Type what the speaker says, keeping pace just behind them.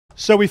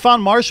So we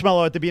found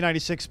Marshmello at the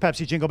B96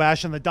 Pepsi Jingle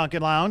Bash in the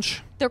Dunkin'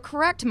 Lounge. The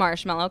correct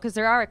Marshmello, because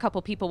there are a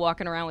couple people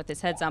walking around with his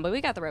heads on, but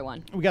we got the right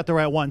one. We got the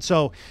right one.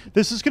 So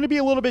this is going to be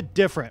a little bit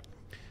different.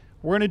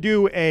 We're going to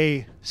do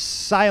a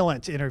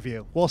silent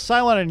interview. Well,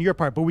 silent on your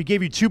part, but we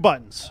gave you two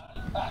buttons.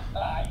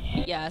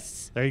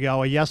 Yes. There you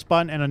go, a yes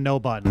button and a no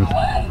button.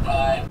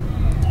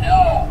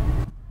 No.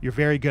 You're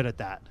very good at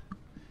that.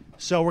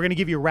 So we're going to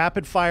give you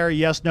rapid fire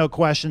yes/no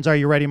questions. Are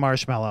you ready,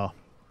 Marshmello?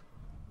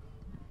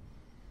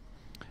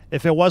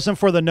 If it wasn't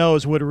for the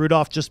nose, would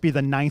Rudolph just be the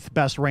 9th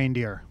best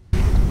reindeer?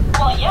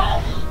 Well,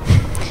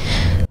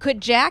 yes. Could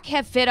Jack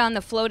have fit on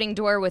the floating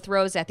door with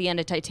Rose at the end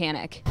of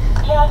Titanic?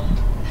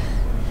 Yes.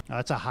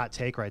 That's a hot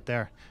take right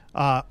there.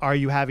 Are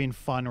you having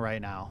fun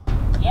right now?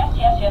 Yes,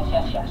 yes, yes,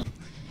 yes, yes.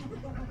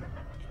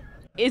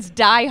 Is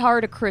Die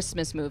Hard a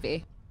Christmas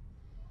movie?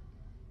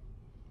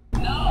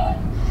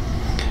 No.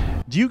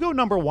 Do you go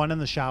 #1 in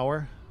the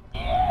shower?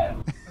 Yes.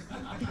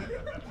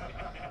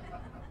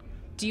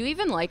 Do you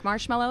even like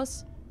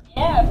marshmallows?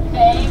 Yes,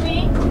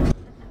 baby.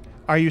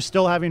 Are you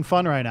still having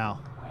fun right now?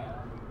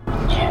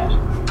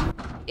 Yes.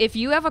 If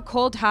you have a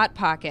cold hot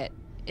pocket,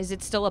 is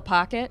it still a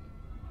pocket?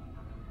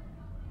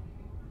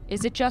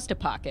 Is it just a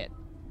pocket?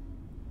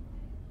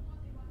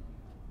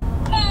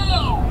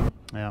 No.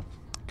 Yeah,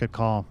 good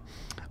call.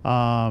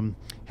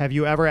 Have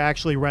you ever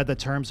actually read the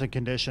terms and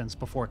conditions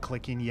before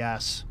clicking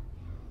yes?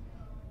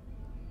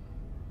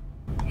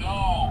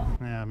 No.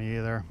 Yeah, me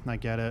either. I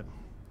get it.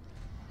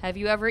 Have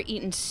you ever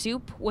eaten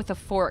soup with a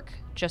fork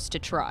just to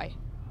try?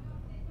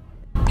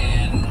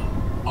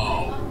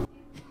 No.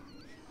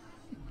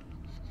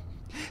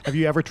 Have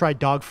you ever tried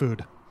dog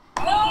food?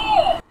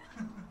 No.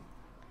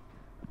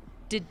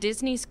 Did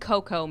Disney's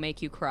Coco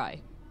make you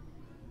cry?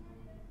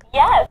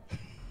 Yes.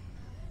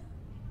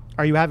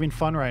 Are you having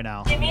fun right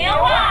now? Give me a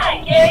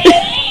Y. Give me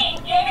an E.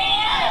 Give me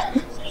an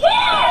S.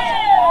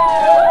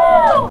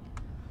 Yes.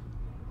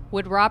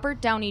 Would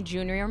Robert Downey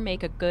Jr.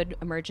 make a good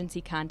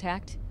emergency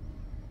contact?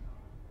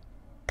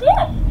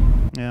 Yes.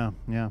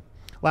 Yeah.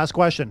 Last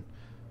question.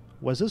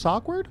 Was this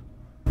awkward?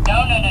 No,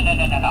 no, no, no,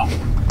 no, no, no.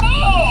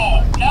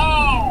 No,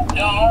 no,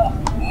 no,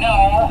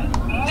 no,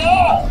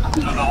 no.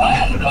 For the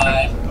last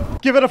time.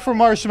 Give it up for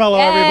Marshmello,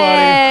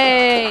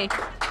 everybody.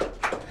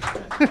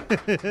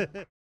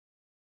 Yay!